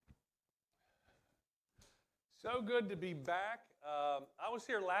So good to be back. I was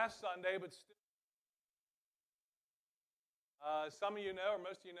here last Sunday, but some of you know, or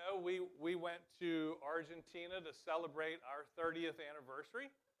most of you know, we went to Argentina to celebrate our 30th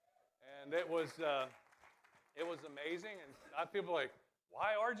anniversary, and it was amazing. And people are like,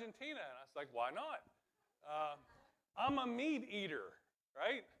 why Argentina? And I was like, why not? I'm a meat eater,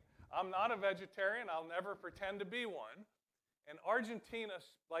 right? I'm not a vegetarian. I'll never pretend to be one. And Argentina,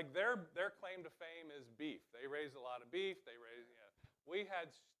 like their claim to fame is beef. They raise a lot of beef. We had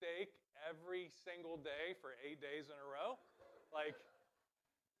steak every single day for 8 days in a row. Like,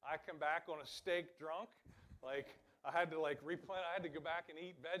 I come back on a steak drunk. Like, I had to replenish. I had to go back and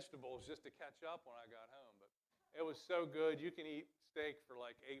eat vegetables just to catch up when I got home. But it was so good. You can eat steak for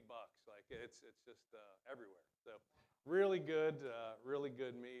like $8. Like, it's just everywhere. So really good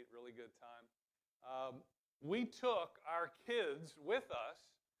meat, really good time. We took our kids with us.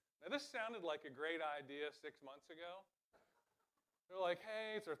 Now, this sounded like a great idea 6 months ago. They're like,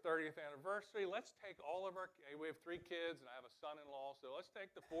 hey, it's our 30th anniversary. Let's take we have 3 kids, and I have a son-in-law, so let's take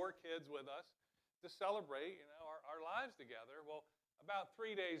the 4 kids with us to celebrate, our lives together. Well, about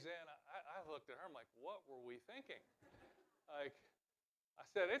 3 days in, I looked at her. I'm like, what were we thinking? Like, I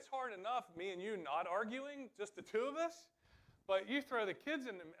said, it's hard enough, me and you not arguing, just the 2 of us, but you throw the kids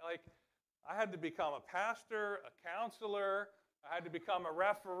in, I had to become a pastor, a counselor. I had to become a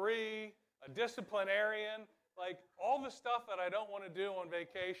referee, a disciplinarian, like all the stuff that I don't want to do on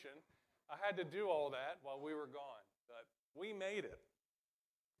vacation. I had to do all that while we were gone, but we made it.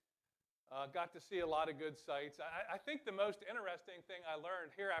 Got to see a lot of good sights. I think the most interesting thing I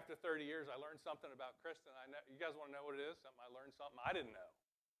learned here after 30 years, I learned something about Kristen. You guys want to know what it is? I learned something I didn't know.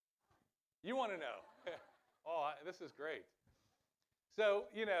 You want to know? This is great. So,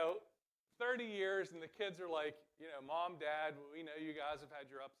 30 years, and the kids are like, Mom, Dad, we know you guys have had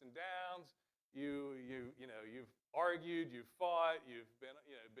your ups and downs. You've argued, you've fought, you've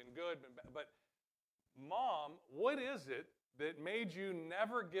been good, been bad. But Mom, what is it that made you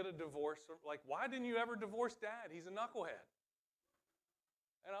never get a divorce? Like, why didn't you ever divorce Dad? He's a knucklehead.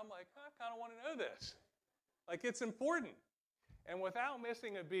 And I'm like, I kind of want to know this. Like, it's important. And without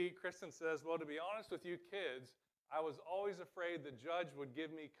missing a beat, Kristen says, well, to be honest with you kids, I was always afraid the judge would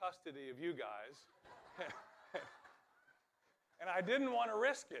give me custody of you guys. And I didn't want to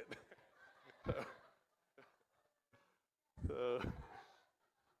risk it.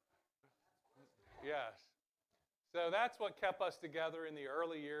 Yes. So that's what kept us together in the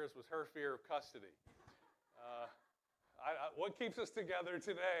early years, was her fear of custody. What keeps us together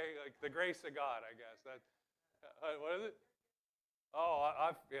today? Like the grace of God, I guess. What is it?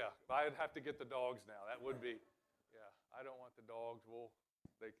 I'd have to get the dogs now. That would be. I don't want the dogs.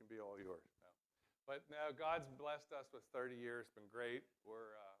 They can be all yours. No. But no, God's blessed us with 30 years. It's been great.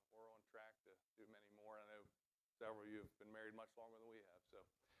 We're on track to do many more. I know several of you have been married much longer than we have. So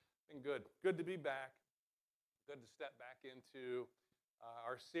it's been good. Good to be back. Good to step back into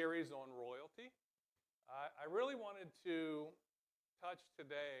our series on royalty. I really wanted to touch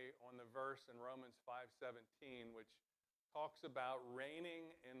today on the verse in Romans 5:17, which talks about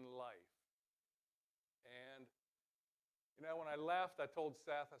reigning in life. And when I left, I told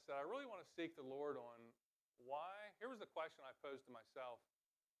Seth, I said, I really want to seek the Lord on why. Here was the question I posed to myself,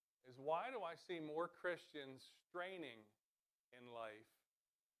 is why do I see more Christians straining in life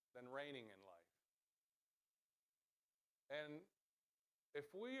than reigning in life? And if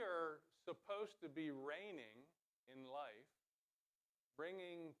we are supposed to be reigning in life,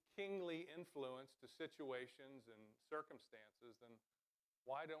 bringing kingly influence to situations and circumstances, then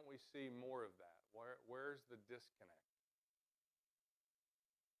why don't we see more of that? Where's the disconnect?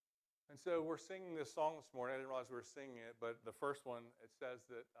 And so we're singing this song this morning. I didn't realize we were singing it, but the first one, it says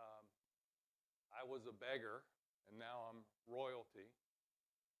that I was a beggar, and now I'm royalty.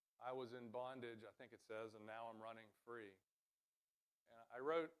 I was in bondage, I think it says, and now I'm running free. And I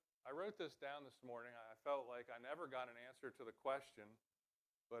wrote this down this morning. I felt like I never got an answer to the question,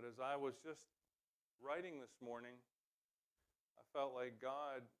 but as I was just writing this morning, I felt like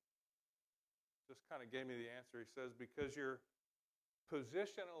God just kind of gave me the answer. He says, because you're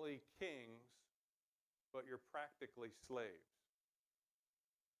positionally kings, but you're practically slaves.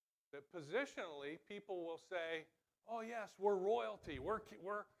 That positionally, people will say, oh yes, we're royalty.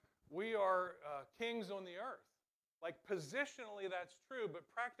 We are kings on the earth. Like positionally, that's true, but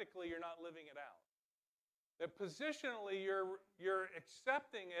practically, you're not living it out. That positionally, you're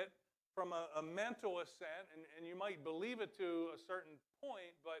accepting it from a mental assent, and you might believe it to a certain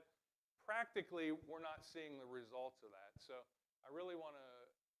point, but practically, we're not seeing the results of that. So I really want to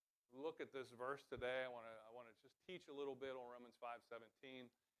look at this verse today. I want to just teach a little bit on Romans 5:17,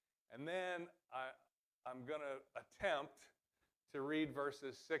 and then I'm going to attempt to read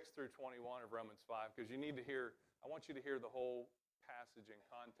verses 6 through 21 of Romans 5 because I want you to hear the whole passage in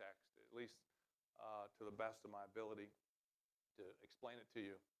context, at least to the best of my ability to explain it to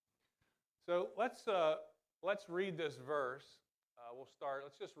you. So let's read this verse. We'll start.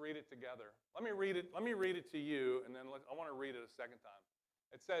 Let's just read it together. Let me read it to you, and then I want to read it a second time.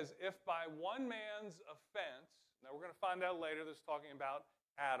 It says, if by one man's offense, now we're going to find out later, this is talking about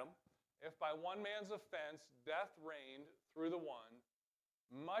Adam. If by one man's offense death reigned through the one,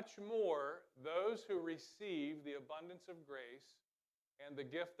 much more those who receive the abundance of grace and the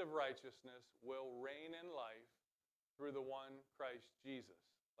gift of righteousness will reign in life through the one Christ Jesus.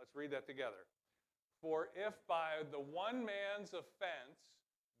 Let's read that together. For if by the one man's offense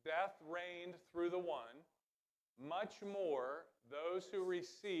death reigned through the one, much more those who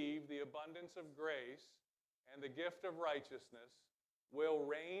receive the abundance of grace and the gift of righteousness will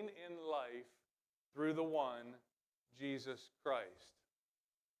reign in life through the one, Jesus Christ.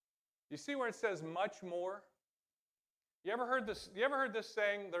 You see where it says much more? You ever heard this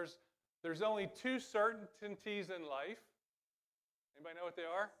saying, there's only two certainties in life? Anybody know what they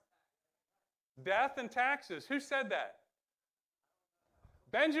are? Death and taxes. Who said that?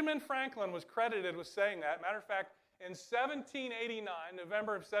 Benjamin Franklin was credited with saying that. Matter of fact, in 1789,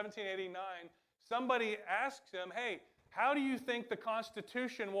 November of 1789, somebody asked him, hey, how do you think the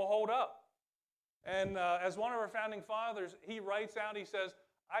Constitution will hold up? And as one of our founding fathers, he writes out, he says,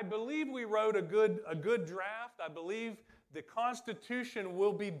 I believe we wrote a good draft. I believe the Constitution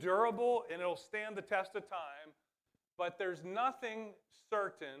will be durable and it'll stand the test of time. But there's nothing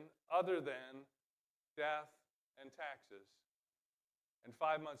certain other than death and taxes. And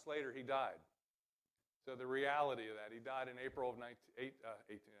 5 months later, he died. So the reality of that, he died in April of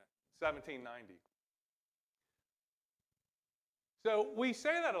 1790. So we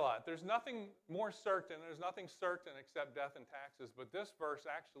say that a lot. There's nothing more certain. There's nothing certain except death and taxes. But this verse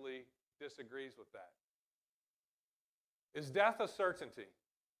actually disagrees with that. Is death a certainty?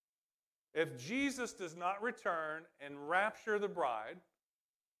 If Jesus does not return and rapture the bride,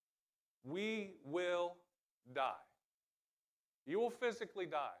 we will die. You will physically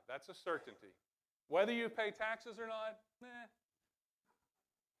die. That's a certainty. Whether you pay taxes or not,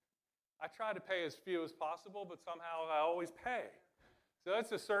 I try to pay as few as possible, but somehow I always pay. So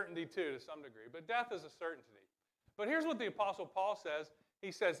that's a certainty too, to some degree. But death is a certainty. But here's what the Apostle Paul says.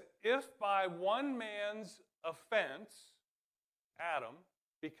 He says, if by one man's offense, Adam,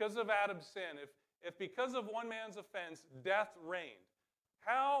 because of Adam's sin, if because of one man's offense, death reigned,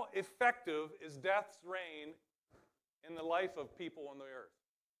 how effective is death's reign in the life of people on the earth?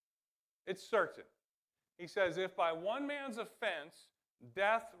 It's certain. He says, if by one man's offense,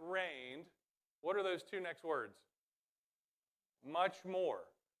 death reigned, what are those two next words? Much more.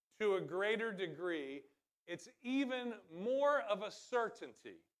 To a greater degree, it's even more of a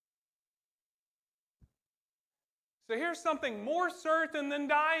certainty. So here's something more certain than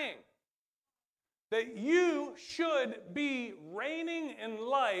dying. That you should be reigning in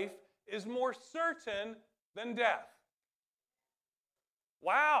life is more certain than death.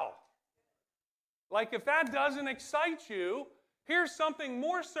 Wow. Like if that doesn't excite you, here's something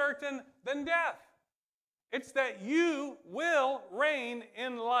more certain than death. It's that you will reign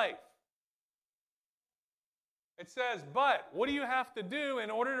in life. It says, but what do you have to do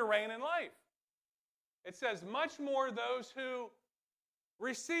in order to reign in life? It says, much more those who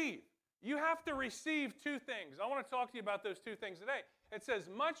receive. You have to receive two things. I want to talk to you about those two things today. It says,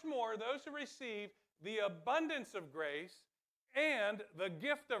 much more those who receive the abundance of grace and the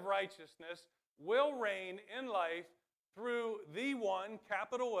gift of righteousness will reign in life through the one,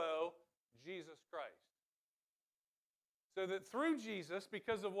 capital O, Jesus Christ. So that through Jesus,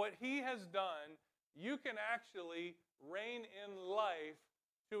 because of what he has done, you can actually reign in life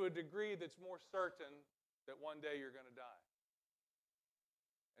to a degree that's more certain that one day you're going to die.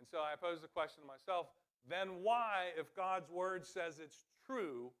 And so I pose the question to myself, then why, if God's word says it's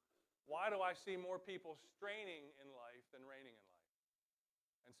true, why do I see more people straining in life than reigning in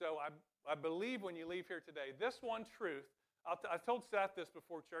life? And so I believe when you leave here today, this one truth, I've told Seth this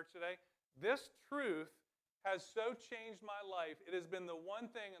before church today, this truth has so changed my life. It has been the one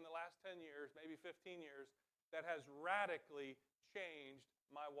thing in the last 10 years, maybe 15 years, that has radically changed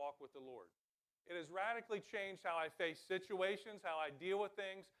my walk with the Lord. It has radically changed how I face situations, how I deal with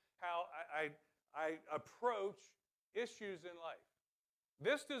things, how I approach issues in life.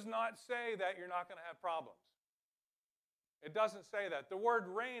 This does not say that you're not going to have problems. It doesn't say that. The word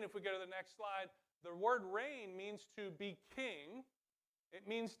reign, if we go to the next slide, the word reign means to be king. It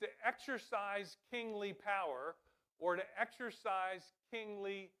means to exercise kingly power or to exercise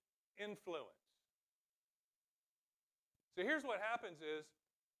kingly influence. So here's what happens is,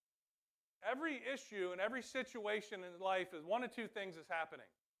 every issue and every situation in life is one of two things is happening.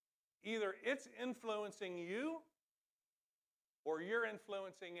 Either it's influencing you or you're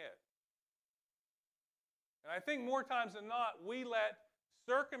influencing it. And I think more times than not, we let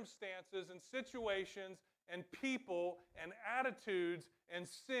circumstances and situations and people and attitudes and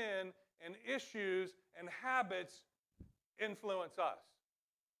sin and issues and habits influence us.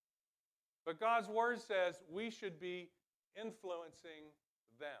 But God's Word says we should be influencing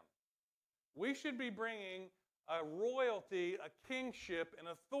them. We should be bringing a royalty, a kingship, an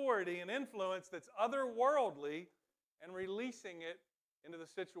authority, an influence that's otherworldly and releasing it into the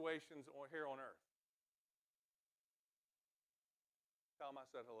situations here on earth. Tell him I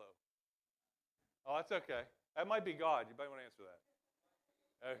said hello. Oh, that's okay. That might be God. You might want to answer that.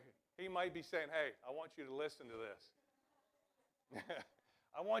 He might be saying, hey, I want you to listen to this.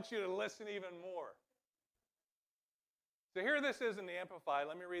 I want you to listen even more. So here this is in the Amplified.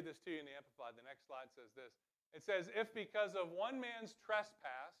 Let me read this to you in the Amplified. The next slide says this. It says, if because of one man's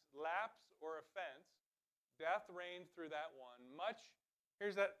trespass, lapse, or offense, death reigned through that one, much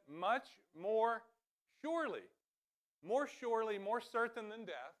more surely, more certain than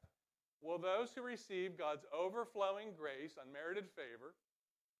death, will those who receive God's overflowing grace, unmerited favor,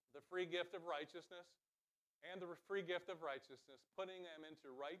 the free gift of righteousness, and the free gift of righteousness, putting them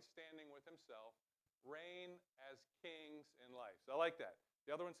into right standing with himself, reign as kings in life. So I like that.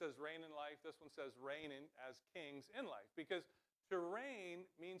 The other one says reign in life. This one says reign as kings in life. Because to reign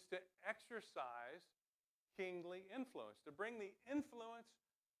means to exercise kingly influence, to bring the influence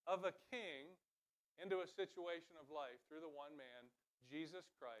of a king into a situation of life through the one man, Jesus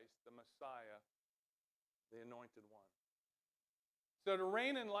Christ, the Messiah, the Anointed One. So to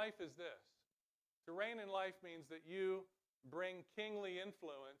reign in life is this. To reign in life means that you bring kingly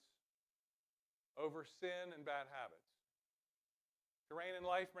influence over sin and bad habits. To reign in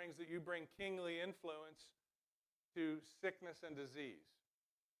life means that you bring kingly influence to sickness and disease.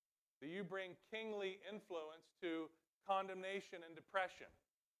 That you bring kingly influence to condemnation and depression.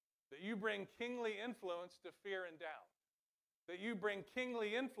 That you bring kingly influence to fear and doubt. That you bring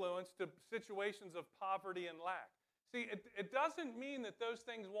kingly influence to situations of poverty and lack. See, it doesn't mean that those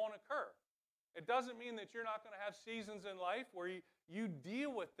things won't occur. It doesn't mean that you're not going to have seasons in life where you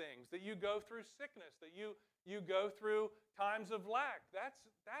deal with things, that you go through sickness, that you go through times of lack. That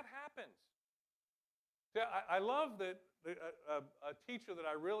happens. I love that a teacher that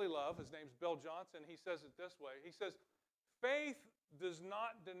I really love, his name's Bill Johnson, he says it this way. He says, faith does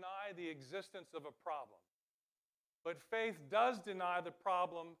not deny the existence of a problem, but faith does deny the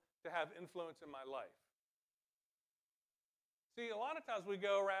problem to have influence in my life. See, a lot of times we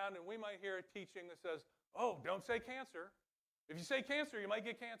go around and we might hear a teaching that says, oh, don't say cancer. If you say cancer, you might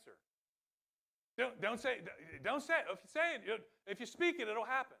get cancer. Don't say it. If you say it, if you speak it, it'll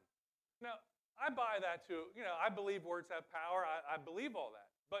happen. Now, I buy that too. I believe words have power. I believe all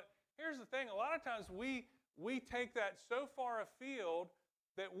that. But here's the thing. A lot of times we take that so far afield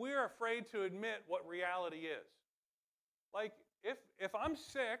that we're afraid to admit what reality is. Like, if I'm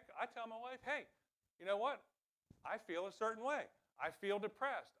sick, I tell my wife, hey, you know what? I feel a certain way. I feel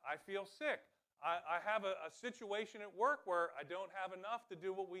depressed. I feel sick. I have a situation at work where I don't have enough to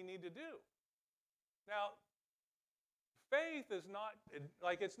do what we need to do. Now, faith is not,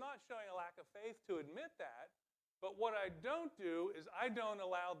 it's not showing a lack of faith to admit that, but what I don't do is I don't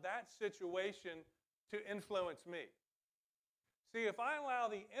allow that situation to influence me. See, if I allow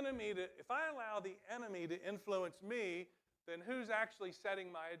the enemy to influence me, then who's actually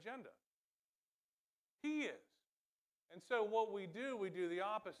setting my agenda? He is. And so what we do the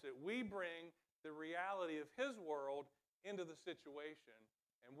opposite. We bring the reality of his world into the situation,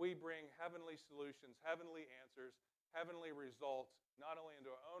 and we bring heavenly solutions, heavenly answers, heavenly results, not only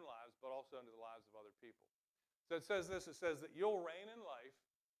into our own lives, but also into the lives of other people. So it says this, it says that you'll reign in life.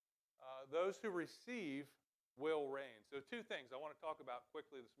 Those who receive will reign. So two things I want to talk about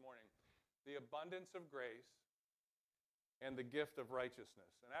quickly this morning. The abundance of grace and the gift of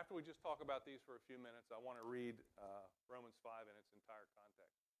righteousness. And after we just talk about these for a few minutes, I want to read Romans 5 in its entire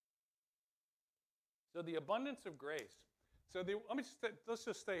context. So the abundance of grace. So let's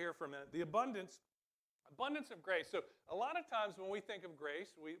just stay here for a minute. The abundance of grace. So a lot of times when we think of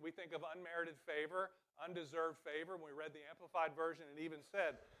grace, we think of unmerited favor, undeserved favor. When we read the Amplified Version, it even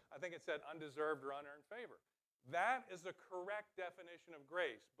said, I think it said undeserved or unearned favor. That is the correct definition of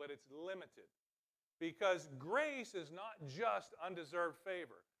grace, but it's limited. Because grace is not just undeserved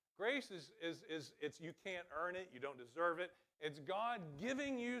favor. Grace is you can't earn it, you don't deserve it. It's God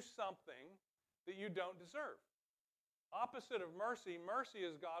giving you something that you don't deserve. Opposite of mercy, mercy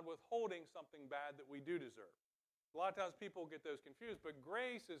is God withholding something bad that we do deserve. A lot of times people get those confused, but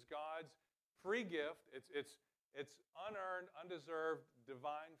grace is God's free gift. It's unearned, undeserved,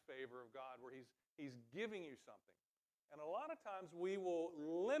 divine favor of God where He's giving you something. And a lot of times we will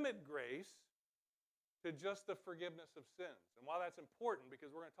limit grace to just the forgiveness of sins. And while that's important,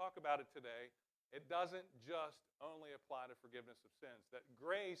 because we're going to talk about it today, it doesn't just only apply to forgiveness of sins. That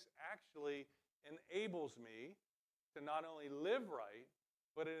grace actually enables me to not only live right,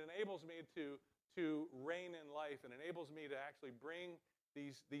 but it enables me to reign in life and enables me to actually bring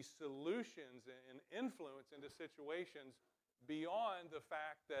these solutions and influence into situations beyond the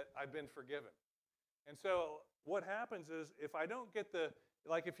fact that I've been forgiven. And so what happens is if you don't get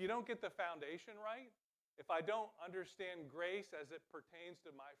the foundation right, if I don't understand grace as it pertains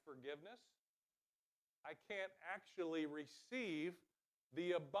to my forgiveness, I can't actually receive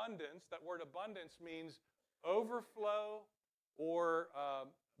the abundance. That word abundance means overflow or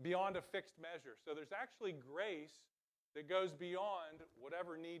beyond a fixed measure. So there's actually grace that goes beyond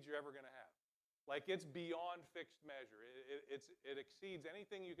whatever needs you're ever going to have. Like it's beyond fixed measure. It exceeds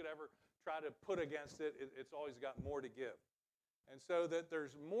anything you could ever try to put against it. It's always got more to give. And so that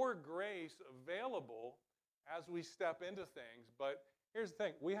there's more grace available as we step into things. But here's the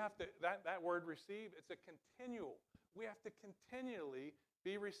thing. We have to, that word receive, it's a continual. We have to continually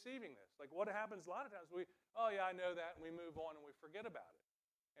be receiving this. Like what happens a lot of times, I know that, and we move on and we forget about it.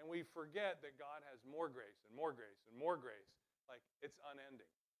 And we forget that God has more grace and more grace and more grace. Like it's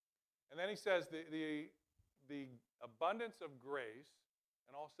unending. And then he says the abundance of grace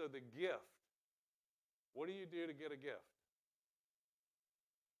and also the gift. What do you do to get a gift?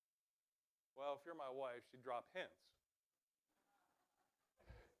 Well, if you're my wife, she'd drop hints.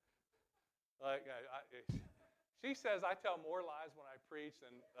 Like she says I tell more lies when I preach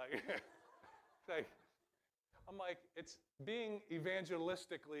than like I'm like, it's being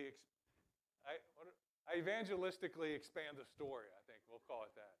evangelistically, I evangelistically expand the story, I think we'll call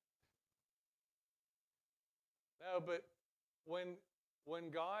it that. No, but when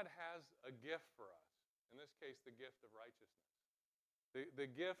God has a gift for us, in this case, the gift of righteousness, the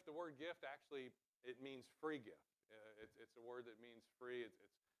gift, the word gift actually, it means free gift. It's a word that means free.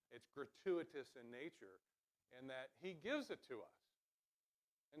 It's gratuitous in nature, in that He gives it to us.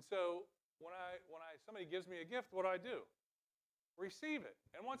 And so when somebody gives me a gift, what do? Receive it.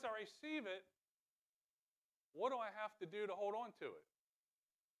 And once I receive it, what do I have to do to hold on to it?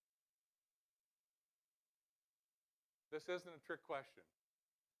 This isn't a trick question.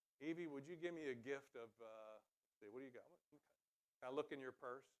 Evie, would you give me a gift of, let's see, what do you got? Can I look in your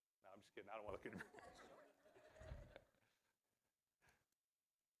purse? No, I'm just kidding. I don't want to look in your purse.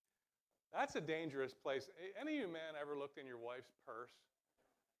 That's a dangerous place. Any of you men ever looked in your wife's purse?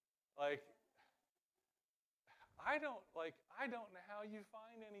 Like, I don't know how you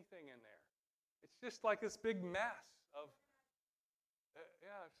find anything in there. It's just like this big mess of,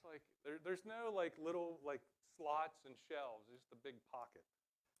 it's like, there's no like little like slots and shelves, it's just a big pocket.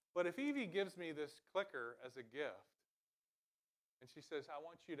 But if Evie gives me this clicker as a gift, and she says, I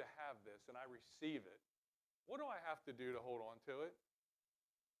want you to have this, and I receive it, what do I have to do to hold on to it?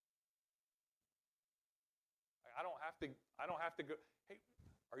 I don't have to go, hey,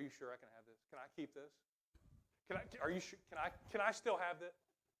 are you sure I can have this? Can I keep this? Are you sure? Can I still have this?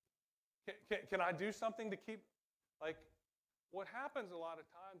 Can I do something to keep? Like, what happens a lot of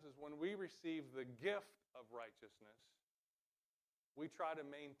times is when we receive the gift of righteousness, we try to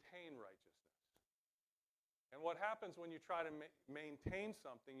maintain righteousness. And what happens when you try to maintain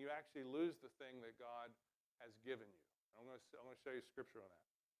something, you actually lose the thing that God has given you. I'm going to show you scripture on that.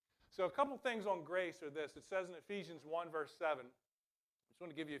 So a couple things on grace are this. It says in Ephesians 1, verse 7, I just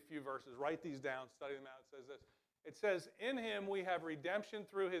want to give you a few verses. Write these down, study them out. It says this. It says, in Him we have redemption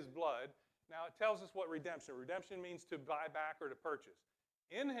through His blood. Now it tells us what redemption. Redemption means to buy back or to purchase.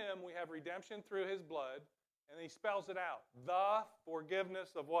 In Him we have redemption through His blood, and he spells it out. The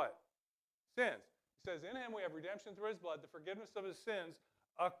forgiveness of what? Sins. He says, in Him we have redemption through His blood, the forgiveness of His sins,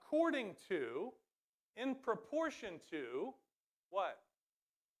 according to, in proportion to, what?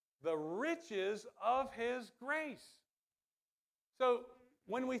 The riches of His grace. So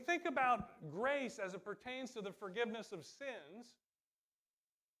when we think about grace as it pertains to the forgiveness of sins,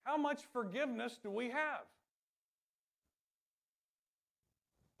 how much forgiveness do we have?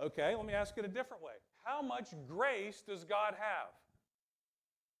 Okay, let me ask it a different way. How much grace does God have?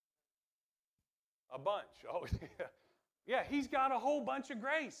 A bunch. Oh, yeah. Yeah, He's got a whole bunch of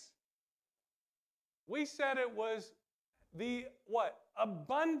grace. We said it was the, what?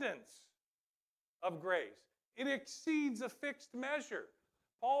 Abundance of grace. It exceeds a fixed measure.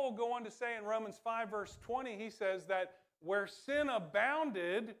 Paul will go on to say in Romans 5, verse 20, he says that where sin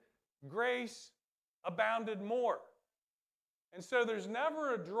abounded, grace abounded more. And so there's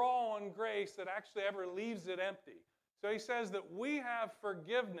never a draw on grace that actually ever leaves it empty. So he says that we have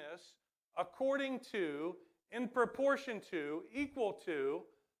forgiveness according to, in proportion to, equal to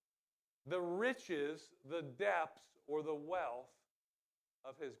the riches, the depths, or the wealth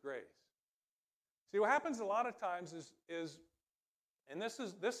of his grace. See, what happens a lot of times is and this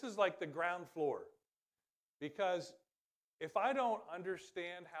is like the ground floor. Because if I don't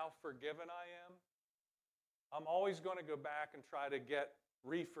understand how forgiven I am, I'm always going to go back and try to get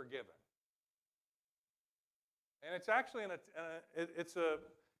re-forgiven. And it's actually it's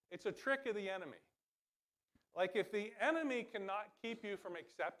a trick of the enemy. Like if the enemy cannot keep you from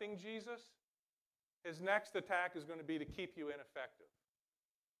accepting Jesus, his next attack is going to be to keep you ineffective.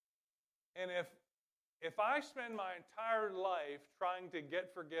 And if I spend my entire life trying to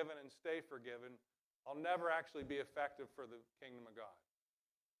get forgiven and stay forgiven, I'll never actually be effective for the kingdom of God.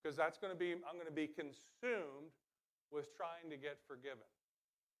 Because I'm going to be consumed with trying to get forgiven.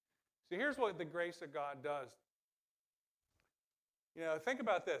 See, here's what the grace of God does. You know, think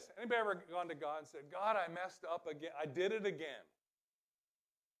about this. Anybody ever gone to God and said, God, I messed up again. I did it again.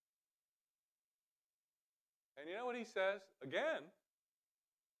 And you know what he says? Again?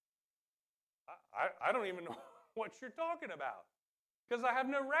 I don't even know what you're talking about. Because I have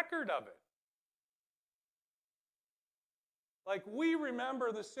no record of it. Like we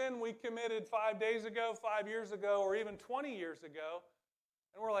remember the sin we committed 5 days ago, 5 years ago, or even 20 years ago.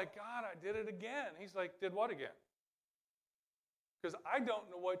 And we're like, God, I did it again. He's like, did what again? Because I don't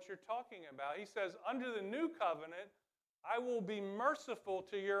know what you're talking about. He says, under the new covenant, I will be merciful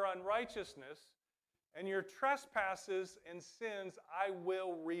to your unrighteousness, and your trespasses and sins I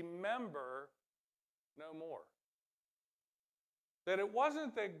will remember no more. That it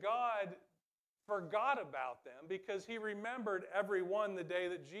wasn't that God forgot about them, because he remembered every one the day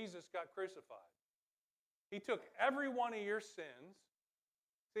that Jesus got crucified. He took every one of your sins.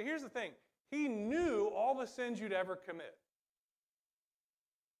 See, here's the thing. He knew all the sins you'd ever commit.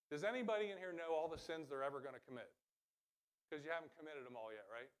 Does anybody in here know all the sins they're ever going to commit? Because you haven't committed them all yet,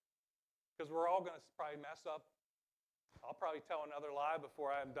 right? Because we're all going to probably mess up. I'll probably tell another lie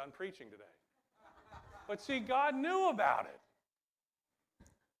before I'm done preaching today. But see, God knew about it.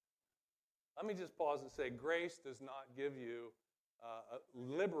 Let me just pause and say, grace does not give you,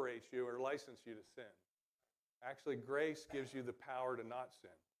 liberates you or license you to sin. Actually, grace gives you the power to not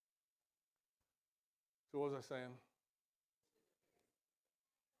sin. So what was I saying?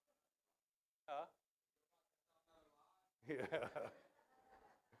 Huh? Yeah.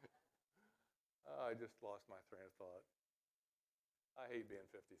 I just lost my train of thought. I hate being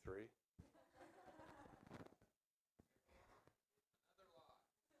 53.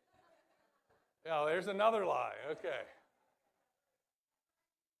 Yeah, there's another lie. Okay.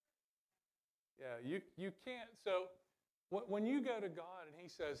 Yeah, you can't. So when you go to God and he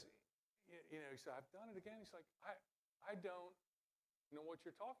says, he said, I've done it again. He's like, I don't know what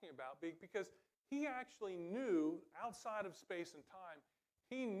you're talking about. Because he actually knew outside of space and time,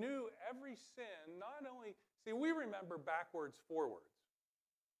 he knew every sin, not only, see, we remember backwards, forwards.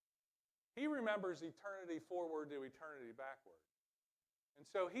 He remembers eternity forward to eternity backward. And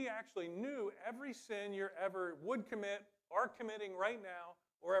so he actually knew every sin you ever would commit, are committing right now,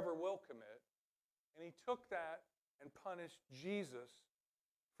 or ever will commit. And he took that and punished Jesus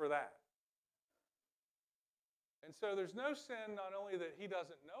for that. And so there's no sin not only that he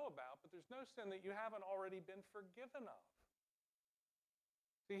doesn't know about, but there's no sin that you haven't already been forgiven of.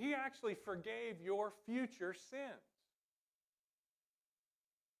 See, he actually forgave your future sins.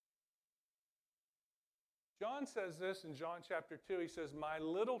 John says this in John chapter 2. He says, my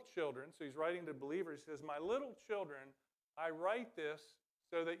little children, so he's writing to believers, he says, my little children, I write this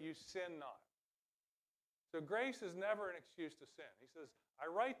so that you sin not. So grace is never an excuse to sin. He says, I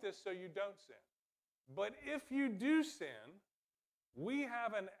write this so you don't sin. But if you do sin, we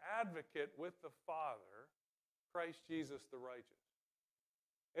have an advocate with the Father, Christ Jesus the righteous.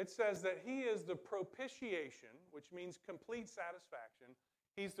 It says that he is the propitiation, which means complete satisfaction.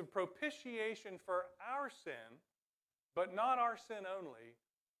 He's the propitiation for our sin, but not our sin only,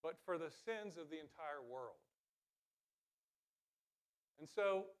 but for the sins of the entire world. And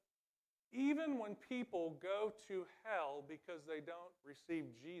so, even when people go to hell because they don't receive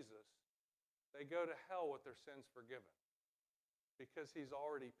Jesus, they go to hell with their sins forgiven because he's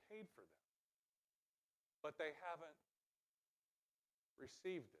already paid for them. But they haven't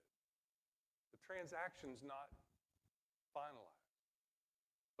received it. The transaction's not finalized,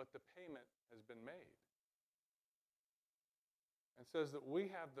 but the payment has been made. And says that we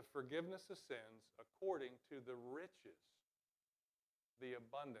have the forgiveness of sins according to the riches, the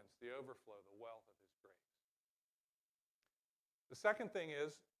abundance, the overflow, the wealth of his grace. The second thing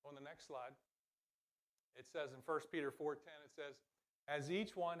is, on the next slide, it says in 1 Peter 4:10, it says, as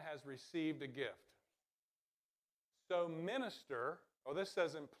each one has received a gift, so minister, or this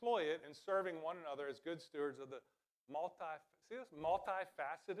says employ it in serving one another as good stewards of the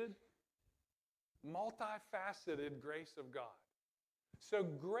multifaceted grace of God. So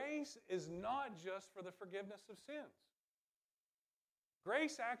grace is not just for the forgiveness of sins.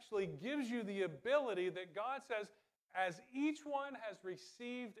 Grace actually gives you the ability that God says, as each one has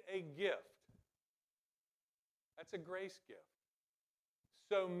received a gift. That's a grace gift.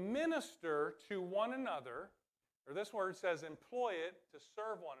 So minister to one another, or this word says employ it to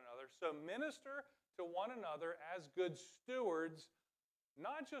serve one another. So minister to one another as good stewards,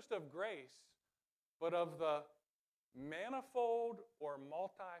 not just of grace, but of the manifold or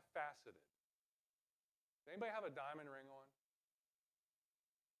multifaceted. Does anybody have a diamond ring on?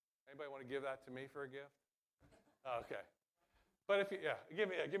 Anybody want to give that to me for a gift? Oh, okay. But if you, give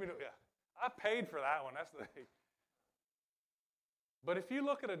me, I paid for that one. That's the thing. But if you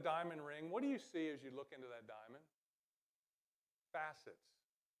look at a diamond ring, what do you see as you look into that diamond? Facets.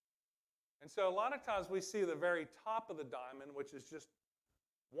 And so a lot of times we see the very top of the diamond, which is just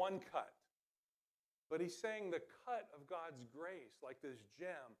one cut. But he's saying the cut of God's grace, like this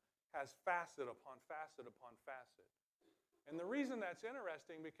gem, has facet upon facet upon facet. And the reason that's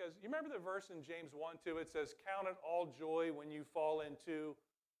interesting, because you remember the verse in James 1:2, it says, count it all joy when you fall into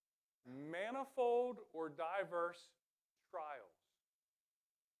manifold or diverse trials.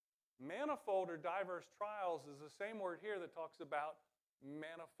 Manifold or diverse trials is the same word here that talks about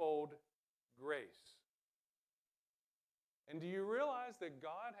manifold grace. And do you realize that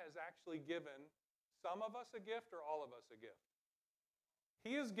God has actually given some of us a gift or all of us a gift?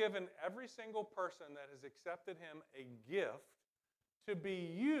 He has given every single person that has accepted him a gift to be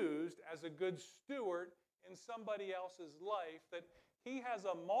used as a good steward in somebody else's life, that he has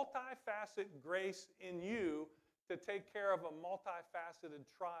a multifaceted grace in you to take care of a multifaceted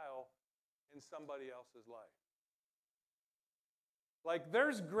trial in somebody else's life. Like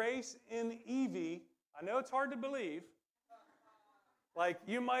there's grace in Evie. I know it's hard to believe. Like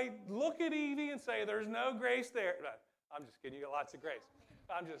you might look at Evie and say, there's no grace there. No, I'm just kidding. You got lots of grace.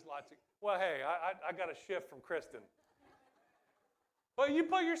 Well, hey, I got a shift from Kristen. But you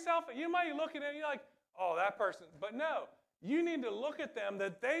put yourself, you might look at it and you're like, oh, that person. But no, you need to look at them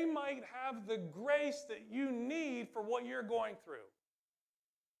that they might have the grace that you need for what you're going through.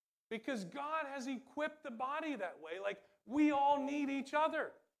 Because God has equipped the body that way. Like we all need each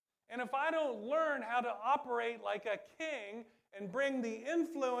other. And if I don't learn how to operate like a king and bring the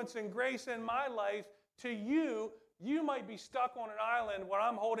influence and grace in my life to you, you might be stuck on an island where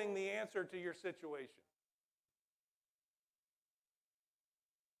I'm holding the answer to your situation.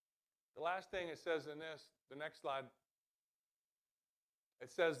 The last thing it says in this, the next slide,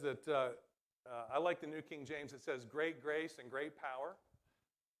 it says that, I like the New King James, it says great grace and great power.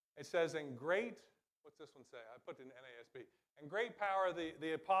 It says in great, what's this one say? I put it in NASB. In great power,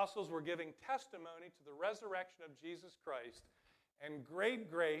 the apostles were giving testimony to the resurrection of Jesus Christ. And great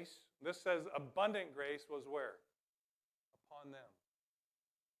grace, this says abundant grace, was where? Upon them.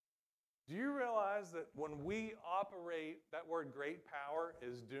 Do you realize that when we operate, that word great power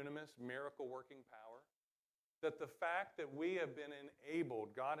is dunamis, miracle working power? That the fact that we have been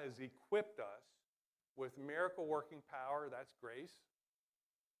enabled, God has equipped us with miracle working power, that's grace.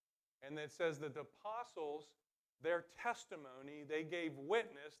 And it says that the apostles, their testimony, they gave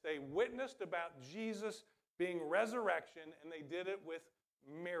witness. They witnessed about Jesus being resurrection, and they did it with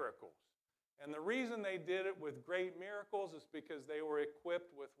miracles. And the reason they did it with great miracles is because they were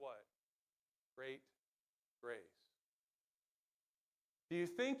equipped with what? Great grace. Do you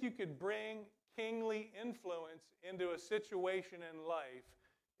think you could bring kingly influence into a situation in life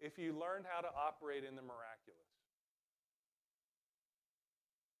if you learned how to operate in the miraculous?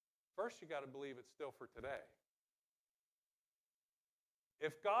 First, you got to believe it's still for today.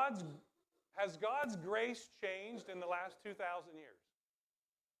 Has God's grace changed in the last 2,000 years?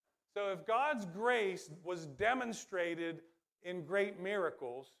 So if God's grace was demonstrated in great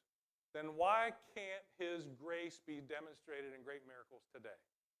miracles, then why can't his grace be demonstrated in great miracles today?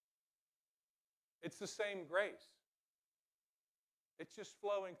 It's the same grace. It's just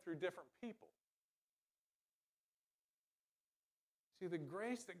flowing through different people. See, the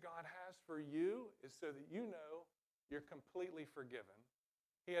grace that God has for you is so that you know you're completely forgiven.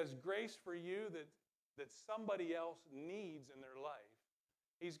 He has grace for you that somebody else needs in their life.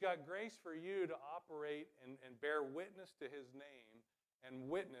 He's got grace for you to operate and bear witness to his name and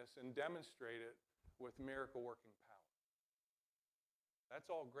witness and demonstrate it with miracle working power. That's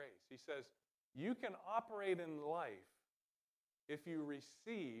all grace. He says, you can operate in life if you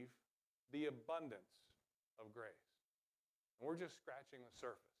receive the abundance of grace. And we're just scratching the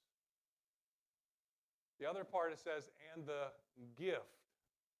surface. The other part, it says, and the gift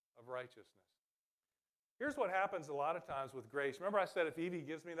of righteousness. Here's what happens a lot of times with grace. Remember I said if Evie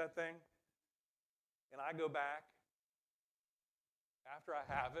gives me that thing, and I go back after I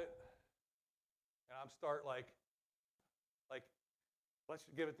have it, and I'm start like, let's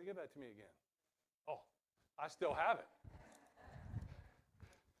give that to me again. Oh, I still have it.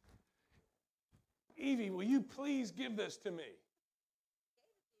 Evie, will you please give this to me?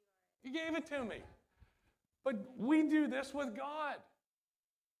 You gave it to me. But we do this with God.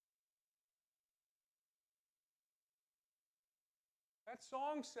 That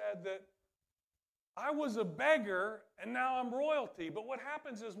song said that I was a beggar and now I'm royalty. But what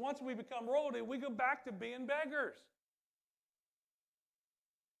happens is once we become royalty, we go back to being beggars.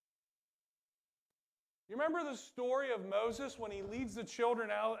 You remember the story of Moses when he leads the children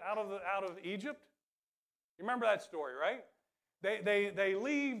out of Egypt? You remember that story, right? They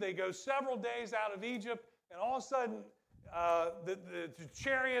leave, they go several days out of Egypt, and all of a sudden the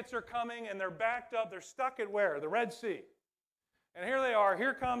chariots are coming and they're backed up. They're stuck at where? The Red Sea. And here they are.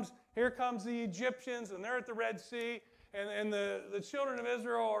 Here comes the Egyptians, and they're at the Red Sea, and the children of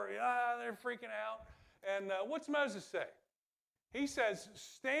Israel are they're freaking out. And what's Moses say? He says,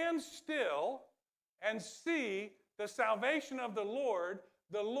 "Stand still and see the salvation of the Lord.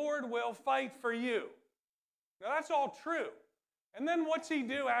 The Lord will fight for you." Now that's all true. And then what's he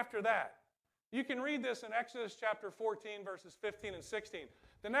do after that? You can read this in Exodus chapter 14, verses 15 and 16.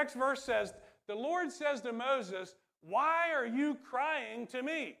 The next verse says, the Lord says to Moses, "Why are you crying to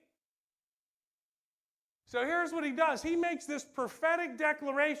me?" So here's what he does. He makes this prophetic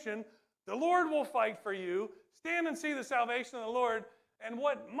declaration, the Lord will fight for you. Stand and see the salvation of the Lord. And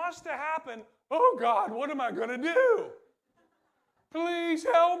what must have happened, oh God, what am I going to do? Please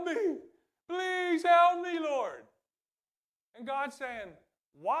help me. Please help me, Lord. And God's saying,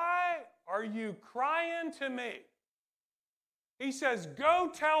 why are you crying to me? He says, go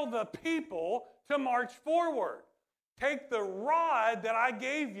tell the people to march forward. Take the rod that I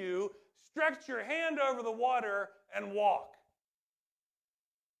gave you, stretch your hand over the water, and walk.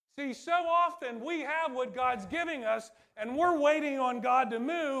 See, so often we have what God's giving us, and we're waiting on God to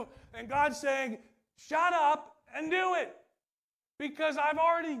move, and God's saying, shut up and do it, because I've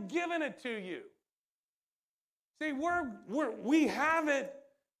already given it to you. See, we have it,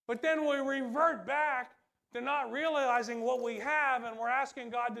 but then we revert back to not realizing what we have, and we're asking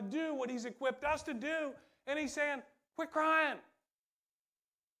God to do what He's equipped us to do, and He's saying, quit crying.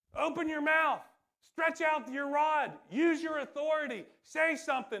 Open your mouth. Stretch out your rod. Use your authority. Say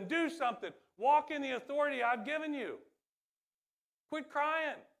something. Do something. Walk in the authority I've given you. Quit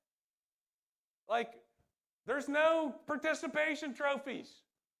crying. Like, there's no participation trophies.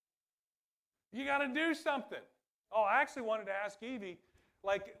 You got to do something. Oh, I actually wanted to ask Evie,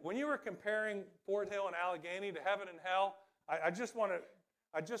 like, when you were comparing Fort Hill and Allegheny to heaven and hell, I just want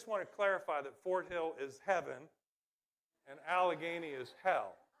to clarify that Fort Hill is heaven and Allegheny is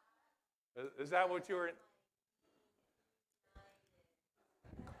hell. Is that what you were?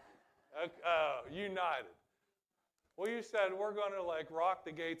 United. Well, you said we're going to like rock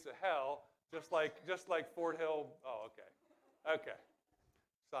the gates of hell, just like Fort Hill. Oh, okay.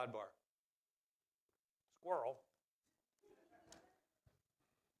 Sidebar. Squirrel.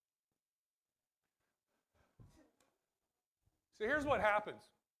 So here's what happens.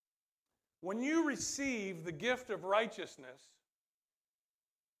 When you receive the gift of righteousness,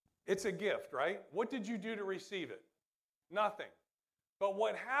 it's a gift, right? What did you do to receive it? Nothing. But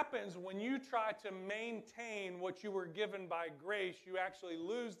what happens when you try to maintain what you were given by grace, you actually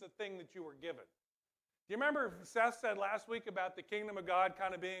lose the thing that you were given. Do you remember Seth said last week about the kingdom of God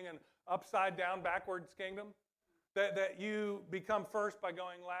kind of being an upside down, backwards kingdom? That you become first by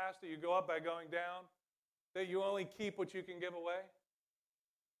going last, that you go up by going down, that you only keep what you can give away?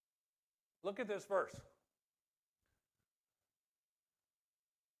 Look at this verse.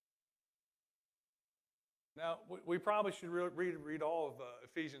 Now, we probably should read all of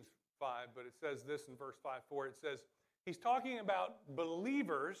Ephesians 5, but it says this in verse 5-4. It says, he's talking about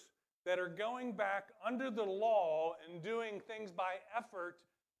believers that are going back under the law and doing things by effort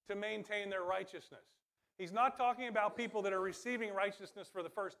to maintain their righteousness. He's not talking about people that are receiving righteousness for the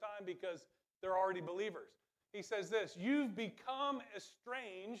first time because they're already believers. He says this, you've become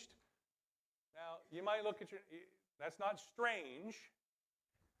estranged. Now, you might look at that's not strange.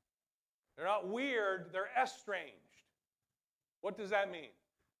 They're not weird, they're estranged. What does that mean?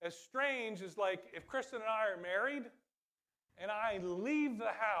 Estranged is like if Kristen and I are married and I leave the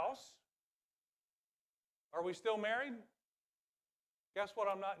house, are we still married? Guess what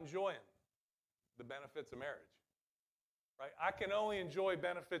I'm not enjoying? The benefits of marriage. Right? I can only enjoy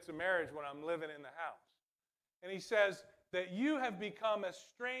benefits of marriage when I'm living in the house. And he says that you have become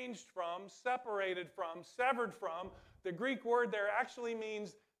estranged from, separated from, severed from. The Greek word there actually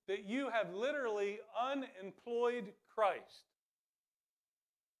means that you have literally unemployed Christ.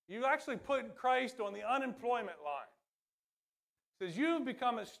 You actually put Christ on the unemployment line. It says, you have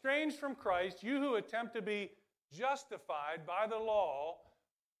become estranged from Christ, you who attempt to be justified by the law,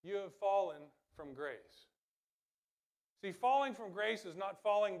 you have fallen from grace. See, falling from grace is not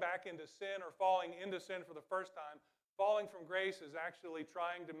falling back into sin or falling into sin for the first time. Falling from grace is actually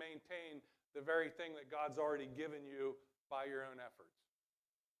trying to maintain the very thing that God's already given you by your own efforts.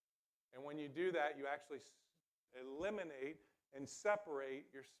 And when you do that, you actually eliminate and separate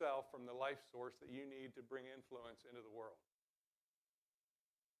yourself from the life source that you need to bring influence into the world.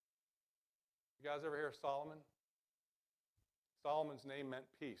 You guys ever hear of Solomon? Solomon's name meant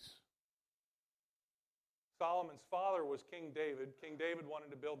peace. Solomon's father was King David. King David wanted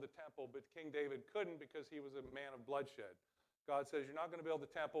to build the temple, but King David couldn't because he was a man of bloodshed. God says, you're not going to build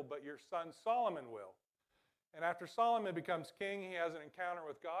the temple, but your son Solomon will. And after Solomon becomes king, he has an encounter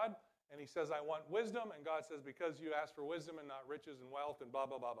with God, and he says, I want wisdom. And God says, because you asked for wisdom and not riches and wealth and blah,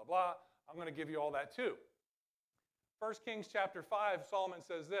 blah, blah, blah, blah, I'm going to give you all that too. 1 Kings chapter 5, Solomon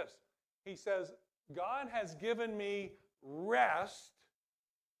says this. He says, God has given me rest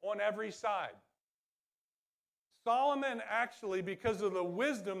on every side. Solomon actually, because of the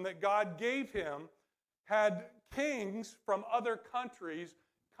wisdom that God gave him, had kings from other countries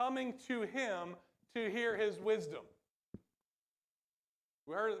coming to him to hear his wisdom.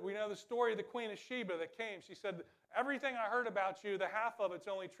 We know the story of the Queen of Sheba that came. She said, everything I heard about you, the half of it's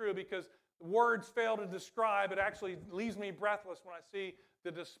only true because words fail to describe. It actually leaves me breathless when I see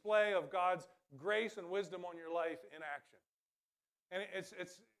the display of God's grace and wisdom on your life in action. And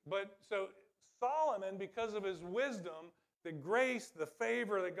so Solomon, because of his wisdom, the grace, the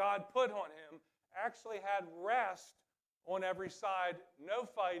favor that God put on him, actually had rest on every side. No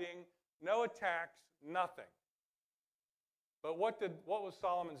fighting, no attacks, nothing. But what was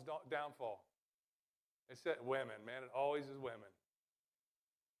Solomon's downfall? It said women, man. It always is women.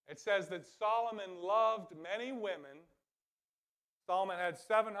 It says that Solomon loved many women. Solomon had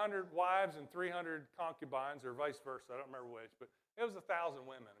 700 wives and 300 concubines, or vice versa. I don't remember which, but it was 1,000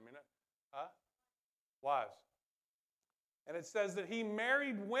 women. Wives. And it says that he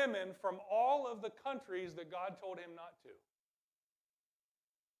married women from all of the countries that God told him not to.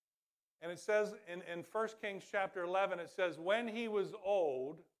 And it says in 1 Kings chapter 11, it says, when he was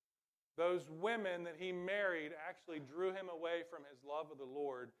old, those women that he married actually drew him away from his love of the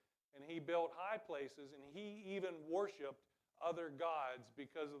Lord, and he built high places, and he even worshiped other gods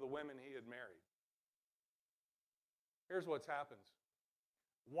because of the women he had married. Here's what happens.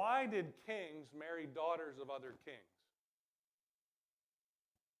 Why did kings marry daughters of other kings?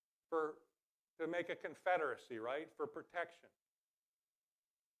 To make a confederacy, right? For protection.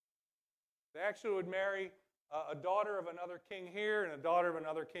 They actually would marry a daughter of another king here and a daughter of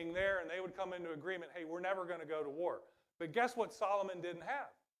another king there, and they would come into agreement, hey, we're never going to go to war. But guess what Solomon didn't have?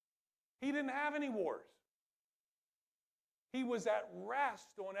 He didn't have any wars. He was at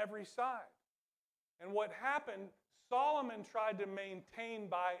rest on every side. And what happened, Solomon tried to maintain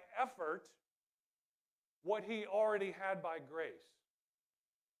by effort what he already had by grace.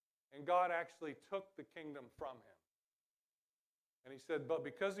 And God actually took the kingdom from him. And he said, but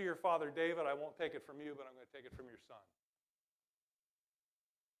because of your father David, I won't take it from you, but I'm going to take it from your son.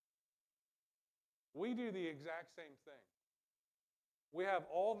 We do the exact same thing. We have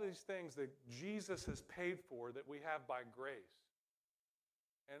all these things that Jesus has paid for that we have by grace.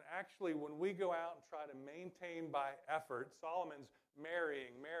 And actually, when we go out and try to maintain by effort, Solomon's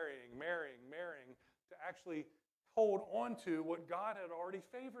marrying to actually hold on to what God had already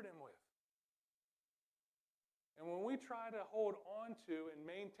favored him with. And when we try to hold on to and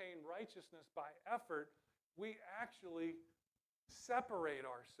maintain righteousness by effort, we actually separate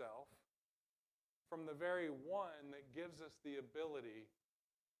ourselves from the very one that gives us the ability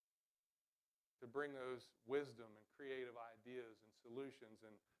to bring those wisdom and creative ideas and solutions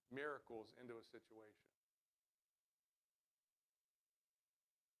and miracles into a situation.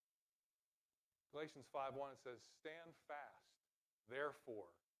 Galatians 5:1, it says, stand fast,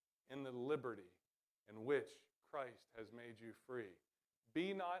 therefore, in the liberty in which Christ has made you free.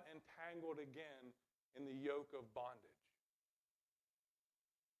 Be not entangled again in the yoke of bondage.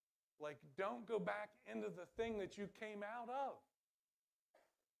 Like, don't go back into the thing that you came out of.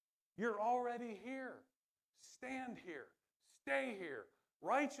 You're already here. Stand here. stay here.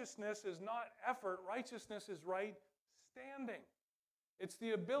 Righteousness is not effort. Righteousness is right standing. It's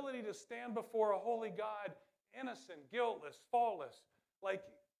the ability to stand before a holy God, innocent, guiltless, faultless, like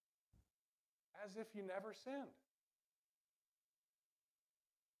as if you never sinned.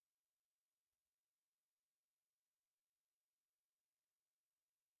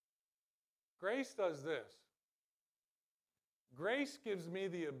 Grace does this. Grace gives me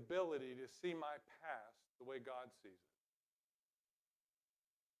the ability to see my past the way God sees it.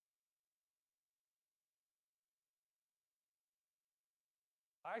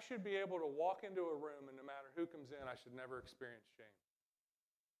 I should be able to walk into a room, and no matter who comes in, I should never experience shame.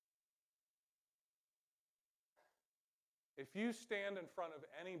 If you stand in front of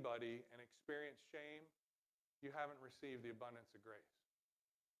anybody and experience shame, you haven't received the abundance of grace.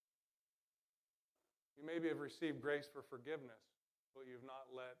 You maybe have received grace for forgiveness, but you've not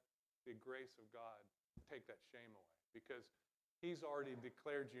let the grace of God take that shame away because He's already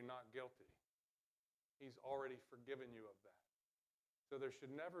declared you not guilty. He's already forgiven you of that. So there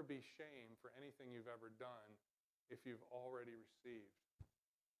should never be shame for anything you've ever done if you've already received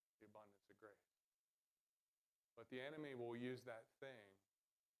the abundance of grace. But the enemy will use that thing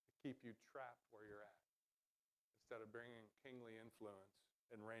to keep you trapped where you're at instead of bringing kingly influence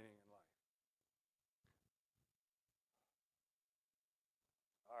and reigning in life.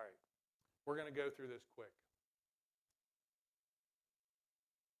 All right, we're going to go through this quick.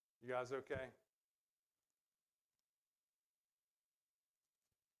 You guys okay?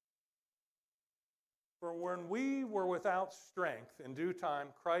 For when we were without strength, in due time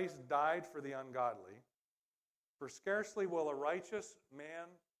Christ died for the ungodly. For scarcely for a righteous man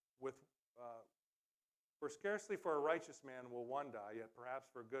will one die, yet perhaps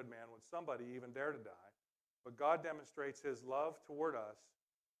for a good man would somebody even dare to die. But God demonstrates His love toward us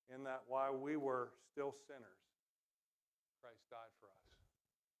in that while we were still sinners, Christ died for us.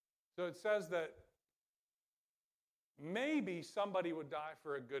 So it says that maybe somebody would die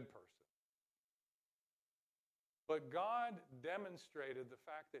for a good person. But God demonstrated the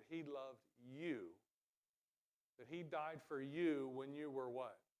fact that He loved you, that He died for you when you were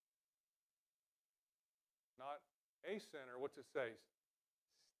what? Not a sinner. What's it say?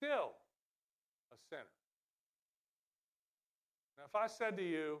 Still a sinner. Now, if I said to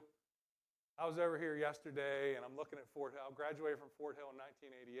you, I was over here yesterday and I'm looking at Fort Hill, I graduated from Fort Hill in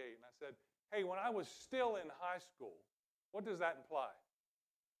 1988, and I said, hey, when I was still in high school, what does that imply?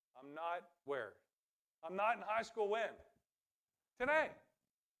 I'm not where? I'm not in high school when? Today.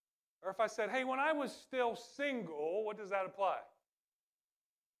 Or if I said, hey, when I was still single, what does that imply?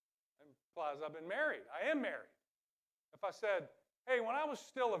 It implies I've been married. I am married. If I said, hey, when I was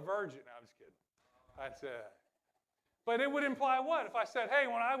still a virgin, no, I'm just kidding. I'd say that. But it would imply what? If I said, hey,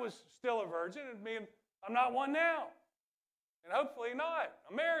 when I was still a virgin, it'd mean I'm not one now. And hopefully not.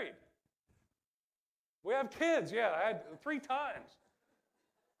 I'm married. We have kids. Yeah, I had 3 times.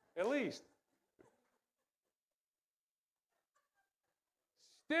 At least.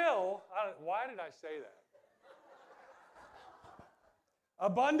 Still, why did I say that?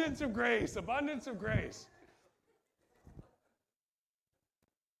 Abundance of grace, abundance of grace.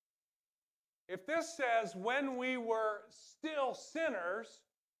 If this says when we were still sinners,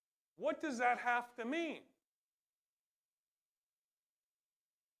 what does that have to mean?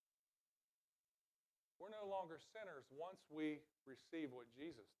 We're no longer sinners once we receive what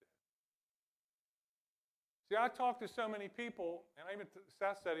Jesus did. See, I talk to so many people, and even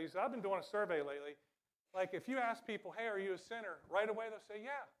Seth said, I've been doing a survey lately. Like, if you ask people, hey, are you a sinner? Right away they'll say,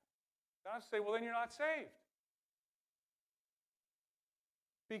 yeah. And I say, well, then you're not saved.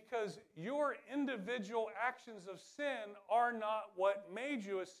 Because your individual actions of sin are not what made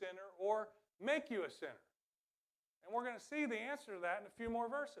you a sinner or make you a sinner. And we're going to see the answer to that in a few more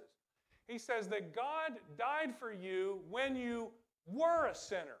verses. He says that God died for you when you were a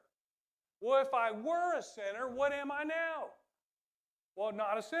sinner. Well, if I were a sinner, what am I now? Well,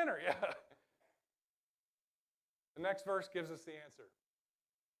 not a sinner, yeah. The next verse gives us the answer.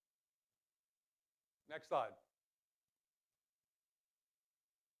 Next slide.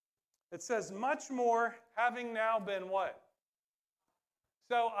 It says, much more having now been what?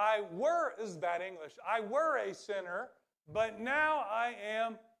 So this is bad English, I were a sinner, but now I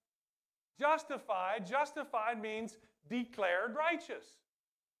am justified. Justified means declared righteous.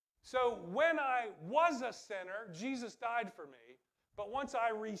 So when I was a sinner, Jesus died for me. But once I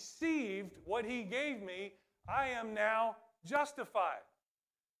received what He gave me, I am now justified.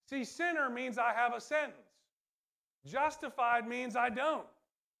 See, sinner means I have a sentence. Justified means I don't.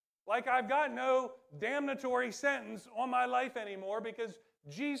 Like I've got no damnatory sentence on my life anymore because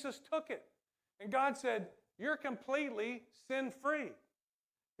Jesus took it. And God said, You're completely sin-free.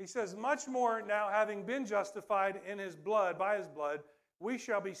 He says, much more now, having been justified in his blood, by his blood, we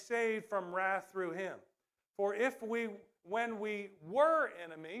shall be saved from wrath through him. For if we, when we were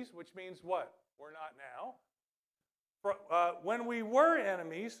enemies, which means what? We're not now. When we were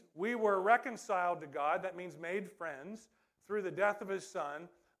enemies, we were reconciled to God, that means made friends, through the death of his Son.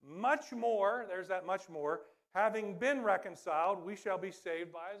 Much more, there's that much more, having been reconciled, we shall be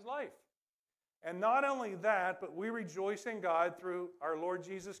saved by his life. And not only that, but we rejoice in God through our Lord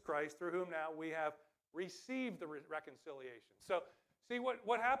Jesus Christ, through whom now we have received the reconciliation. So, see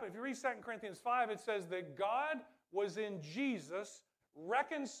what happened? If you read 2 Corinthians 5, it says that God was in Jesus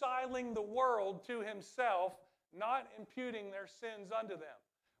reconciling the world to himself, not imputing their sins unto them.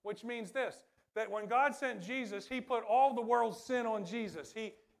 Which means this, that when God sent Jesus, he put all the world's sin on Jesus.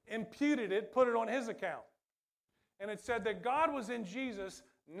 He imputed it, put it on his account. And it said that God was in Jesus,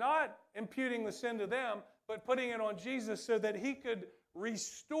 not imputing the sin to them, but putting it on Jesus so that he could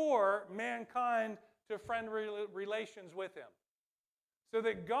restore mankind to friendly relations with him. So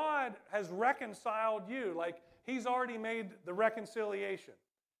that God has reconciled you, like he's already made the reconciliation.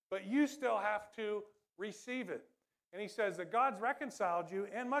 But you still have to receive it. And he says that God's reconciled you,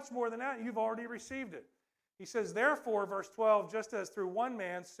 and much more than that, you've already received it. He says, therefore, verse 12, just as through one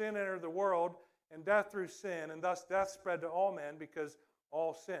man sin entered the world, and death through sin, and thus death spread to all men because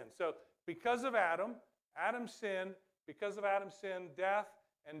all sinned. So because of Adam sinned. Because of Adam's sin, death,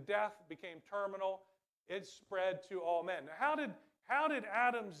 and death became terminal. It spread to all men. Now, how did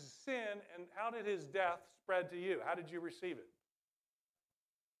Adam's sin and how did his death spread to you? How did you receive it?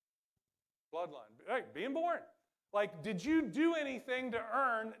 Bloodline. Hey, being born. Like, did you do anything to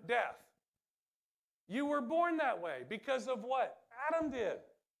earn death? You were born that way because of what? Adam did.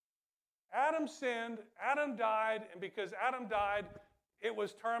 Adam sinned, Adam died, and because Adam died, it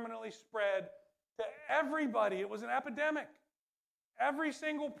was terminally spread to everybody. It was an epidemic. Every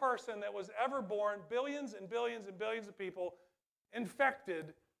single person that was ever born, billions and billions and billions of people,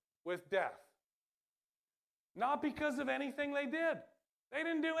 infected with death. Not because of anything they did. They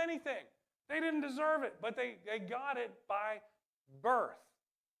didn't do anything. They didn't deserve it, but they got it by birth.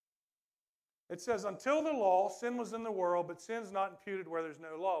 It says, until the law, sin was in the world, but sin's not imputed where there's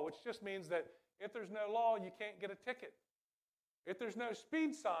no law, which just means that if there's no law, you can't get a ticket. If there's no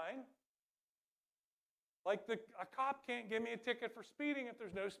speed sign, like a cop can't give me a ticket for speeding if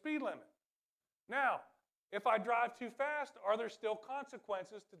there's no speed limit. Now, if I drive too fast, are there still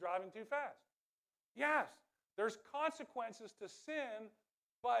consequences to driving too fast? Yes, there's consequences to sin,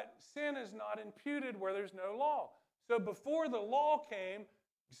 but sin is not imputed where there's no law. So before the law came,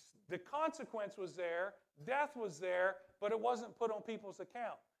 the consequence was there, death was there, but it wasn't put on people's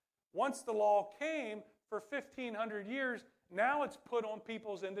account. Once the law came, for 1,500 years, now it's put on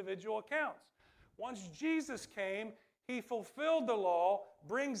people's individual accounts. Once Jesus came, he fulfilled the law,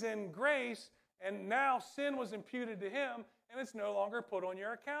 brings in grace, and now sin was imputed to him, and it's no longer put on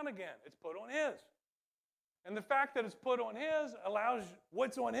your account again. It's put on his. And the fact that it's put on his allows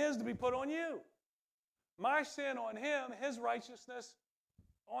what's on his to be put on you. My sin on him, his righteousness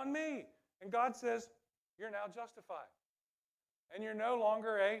on me. And God says, you're now justified. And you're no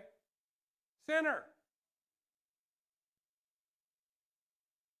longer a sinner.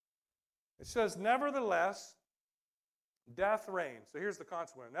 It says, nevertheless, death reigned. So here's the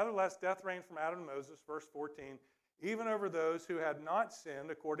consequence. Nevertheless, death reigned from Adam and Moses, verse 14, even over those who had not sinned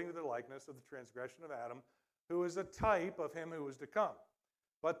according to the likeness of the transgression of Adam, who is a type of him who was to come.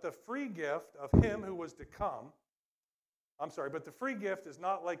 But the free gift of him who was to come, but the free gift is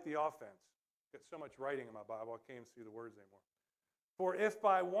not like the offense. I've got so much writing in my Bible, I can't even see the words anymore. For if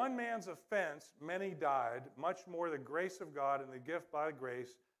by one man's offense many died, much more the grace of God and the gift by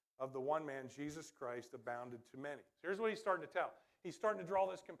grace of the one man, Jesus Christ, abounded to many. So here's what he's starting to tell. He's starting to draw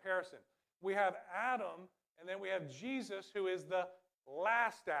this comparison. We have Adam, and then we have Jesus, who is the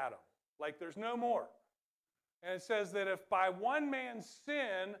last Adam. Like there's no more. And it says that if by one man's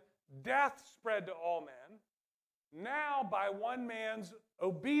sin, death spread to all men, now by one man's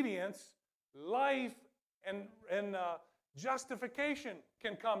obedience, life and justification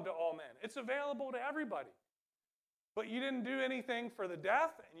can come to all men. It's available to everybody. But you didn't do anything for the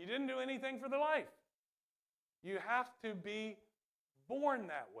death, and you didn't do anything for the life. You have to be born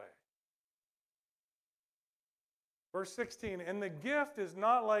that way. Verse 16, and the gift is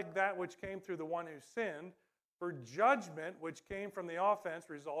not like that which came through the one who sinned, for judgment which came from the offense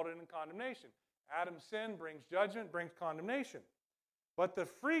resulted in condemnation. Adam's sin brings judgment, brings condemnation. But the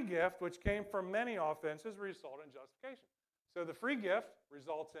free gift which came from many offenses resulted in justification. So the free gift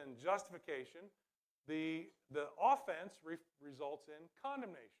results in justification. The offense results in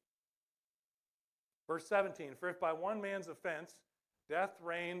condemnation. Verse 17, for if by one man's offense death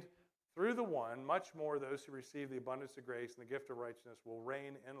reigned through the one, much more those who receive the abundance of grace and the gift of righteousness will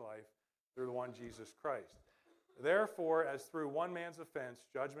reign in life through the one Jesus Christ. Therefore, as through one man's offense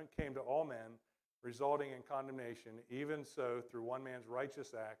judgment came to all men, resulting in condemnation, even so through one man's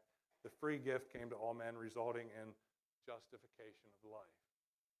righteous act the free gift came to all men, resulting in justification of life.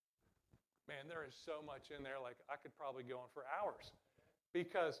 Man, there is so much in there, like I could probably go on for hours.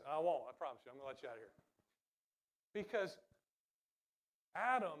 Because, I won't, I promise you, I'm going to let you out of here.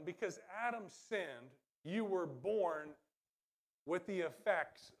 Because Adam sinned, you were born with the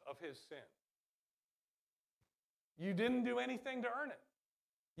effects of his sin. You didn't do anything to earn it.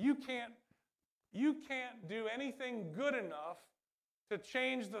 You can't do anything good enough to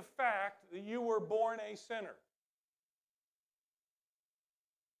change the fact that you were born a sinner.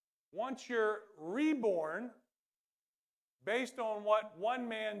 Once you're reborn, based on what one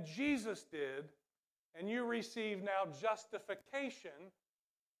man, Jesus, did, and you receive now justification,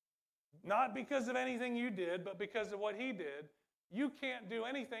 not because of anything you did, but because of what he did, you can't do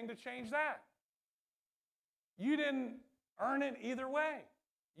anything to change that. You didn't earn it either way.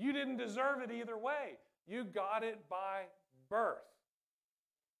 You didn't deserve it either way. You got it by birth.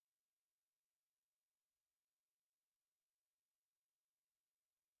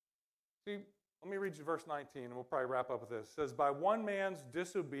 See, let me read you verse 19, and we'll probably wrap up with this. It says, by one man's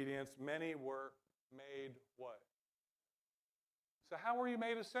disobedience, many were made what? So how were you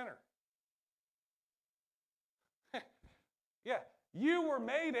made a sinner? Yeah, you were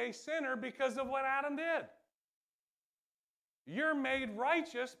made a sinner because of what Adam did. You're made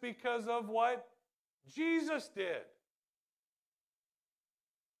righteous because of what Jesus did.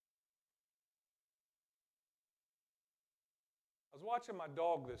 I was watching my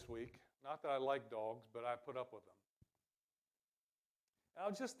dog this week. Not that I like dogs, but I put up with them. And I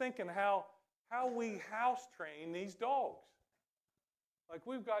was just thinking how we house train these dogs. Like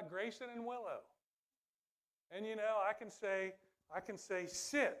we've got Grayson and Willow. And you know, I can say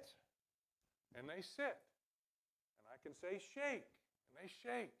sit, and they sit. And I can say shake, and they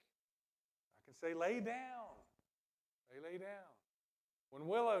shake. I can say lay down. They lay down. When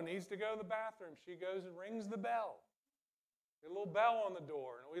Willow needs to go to the bathroom, she goes and rings the bell. A little bell on the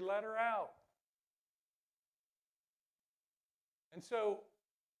door, and we let her out. And so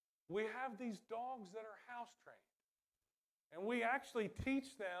we have these dogs that are house trained. And we actually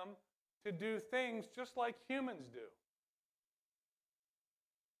teach them to do things just like humans do.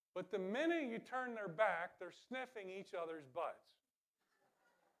 But the minute you turn their back, they're sniffing each other's butts.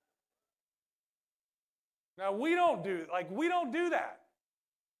 Now, we don't do that.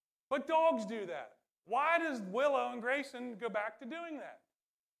 But dogs do that. Why does Willow and Grayson go back to doing that?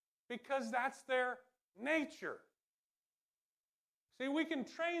 Because that's their nature. See, we can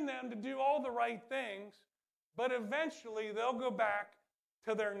train them to do all the right things, but eventually they'll go back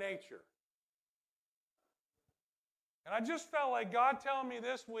to their nature. And I just felt like God telling me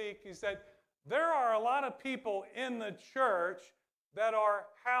this week, he said, there are a lot of people in the church that are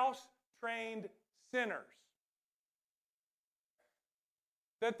house-trained sinners.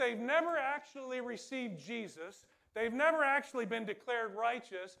 That they've never actually received Jesus. They've never actually been declared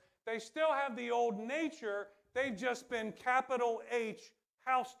righteous. They still have the old nature. They've just been capital H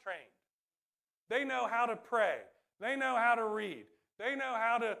house trained. They know how to pray. They know how to read. They know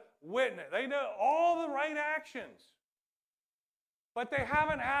how to witness. They know all the right actions. But they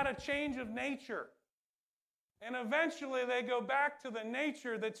haven't had a change of nature. And eventually they go back to the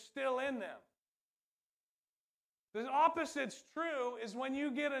nature that's still in them. The opposite's true is when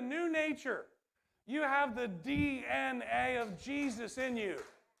you get a new nature. You have the DNA of Jesus in you.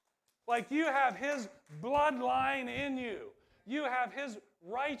 Like you have his bloodline in you. You have his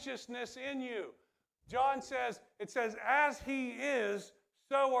righteousness in you. John says, it says, as he is,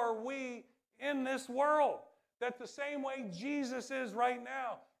 so are we in this world. That the same way Jesus is right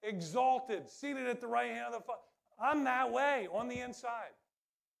now, exalted, seated at the right hand of the Father. I'm that way on the inside.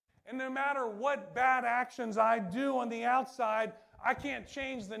 And no matter what bad actions I do on the outside, I can't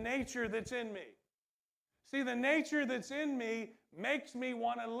change the nature that's in me. See, the nature that's in me makes me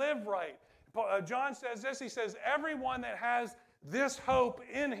want to live right. John says this, he says, everyone that has this hope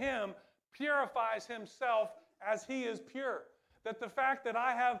in him purifies himself as he is pure. That the fact that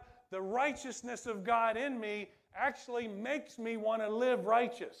I have the righteousness of God in me actually makes me want to live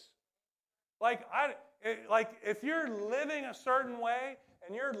righteous. Like if you're living a certain way,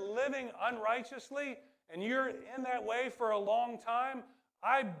 and you're living unrighteously, and you're in that way for a long time,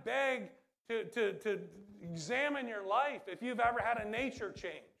 I beg to examine your life if you've ever had a nature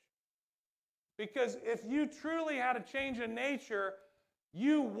change. Because if you truly had a change in nature,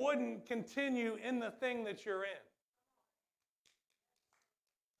 you wouldn't continue in the thing that you're in.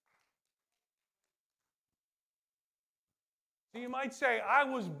 So you might say, I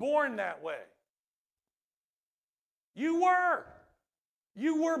was born that way. You were.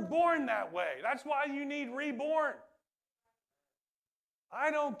 You were born that way. That's why you need reborn.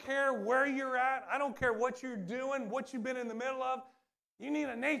 I don't care where you're at. I don't care what you're doing, what you've been in the middle of. You need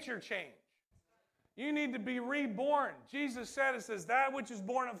a nature change. You need to be reborn. Jesus said, it says, that which is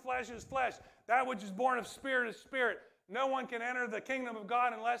born of flesh is flesh. That which is born of spirit is spirit. No one can enter the kingdom of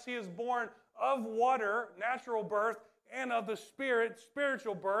God unless he is born of water, natural birth, and of the Spirit,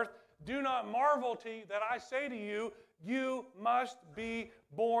 spiritual birth. Do not marvel that I say to you, you must be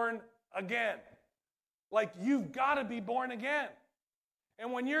born again. Like, you've got to be born again.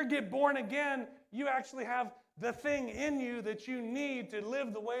 And when you get born again, you actually have the thing in you that you need to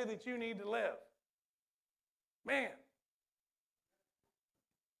live the way that you need to live. Man.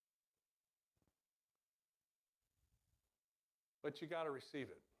 But you got to receive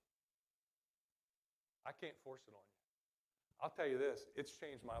it. I can't force it on you. I'll tell you this, it's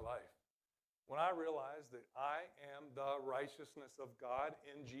changed my life. When I realized that I am the righteousness of God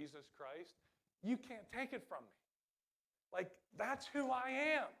in Jesus Christ, you can't take it from me. Like, that's who I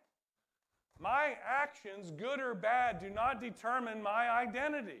am. My actions, good or bad, do not determine my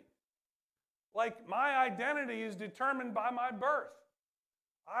identity. Like, my identity is determined by my birth.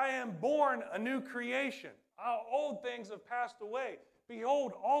 I am born a new creation. Old things have passed away.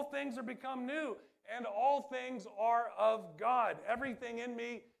 Behold, all things are become new, and all things are of God. Everything in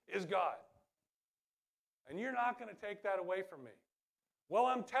me is God. And you're not going to take that away from me. Well,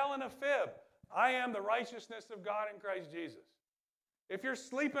 I'm telling a fib. I am the righteousness of God in Christ Jesus. If you're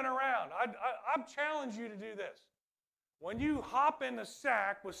sleeping around, I challenge you to do this. When you hop in the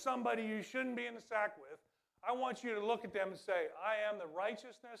sack with somebody you shouldn't be in the sack with, I want you to look at them and say, I am the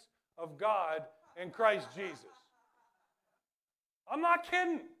righteousness of God in Christ Jesus. I'm not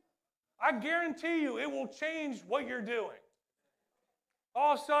kidding. I guarantee you it will change what you're doing.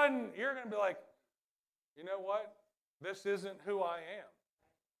 All of a sudden, you're going to be like, you know what? This isn't who I am.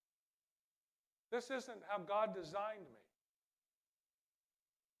 This isn't how God designed me.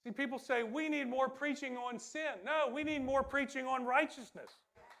 See, people say, we need more preaching on sin. No, we need more preaching on righteousness.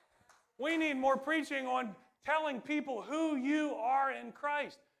 We need more preaching on telling people who you are in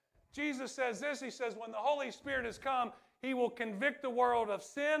Christ. Jesus says this, he says, when the Holy Spirit has come, he will convict the world of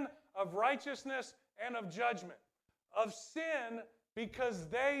sin, of righteousness, and of judgment. Of sin, because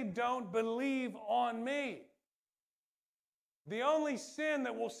they don't believe on me. The only sin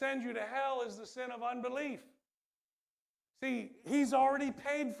that will send you to hell is the sin of unbelief. See, he's already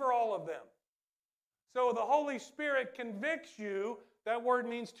paid for all of them. So the Holy Spirit convicts you. That word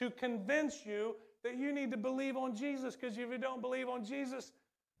means to convince you that you need to believe on Jesus, because if you don't believe on Jesus,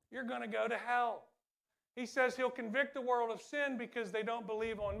 you're going to go to hell. He says he'll convict the world of sin because they don't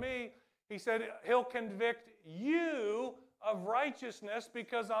believe on me. He said he'll convict you of righteousness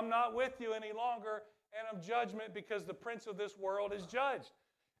because I'm not with you any longer, and of judgment because the prince of this world is judged.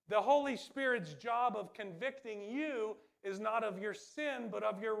 The Holy Spirit's job of convicting you is not of your sin, but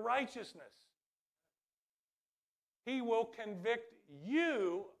of your righteousness. He will convict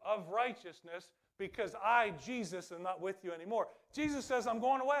you of righteousness because I, Jesus, am not with you anymore. Jesus says, I'm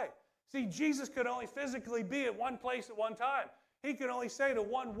going away. See, Jesus could only physically be at one place at one time. He could only say to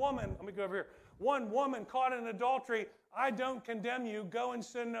one woman, let me go over here, one woman caught in adultery, I don't condemn you, go and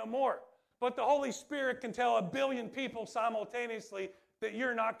sin no more. But the Holy Spirit can tell 1 billion people simultaneously that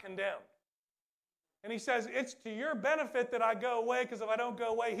you're not condemned. And he says, it's to your benefit that I go away, because if I don't go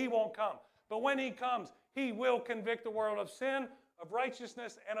away, he won't come. But when he comes, he will convict the world of sin, of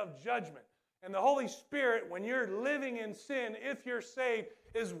righteousness, and of judgment. And the Holy Spirit, when you're living in sin, if you're saved,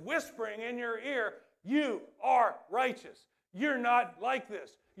 is whispering in your ear, you are righteous. You're not like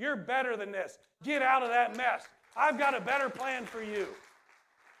this. You're better than this. Get out of that mess. I've got a better plan for you.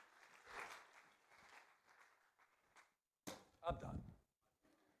 I'm done.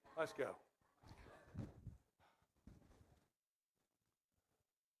 Let's go.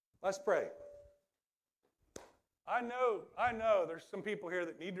 Let's pray. I know there's some people here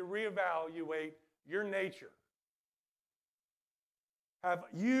that need to reevaluate your nature. Have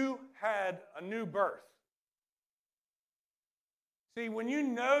you had a new birth? See, when you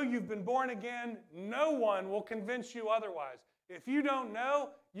know you've been born again, no one will convince you otherwise. If you don't know,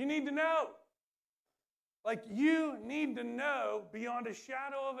 you need to know. Like, you need to know beyond a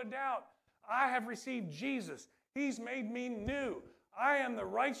shadow of a doubt, I have received Jesus. He's made me new. I am the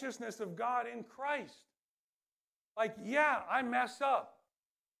righteousness of God in Christ. Like, yeah, I mess up.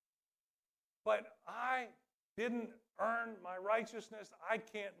 But I didn't earn my righteousness. I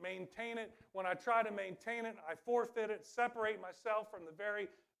can't maintain it. When I try to maintain it, I forfeit it, separate myself from the very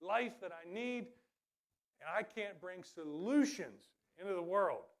life that I need, and I can't bring solutions into the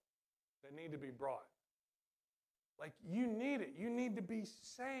world that need to be brought. Like, you need it. You need to be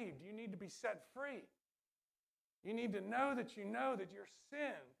saved. You need to be set free. You need to know that your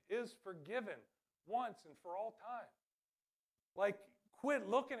sin is forgiven once and for all time. Like, quit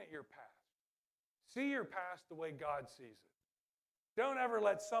looking at your past. See your past the way God sees it. Don't ever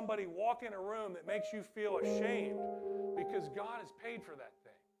let somebody walk in a room that makes you feel ashamed, because God has paid for that.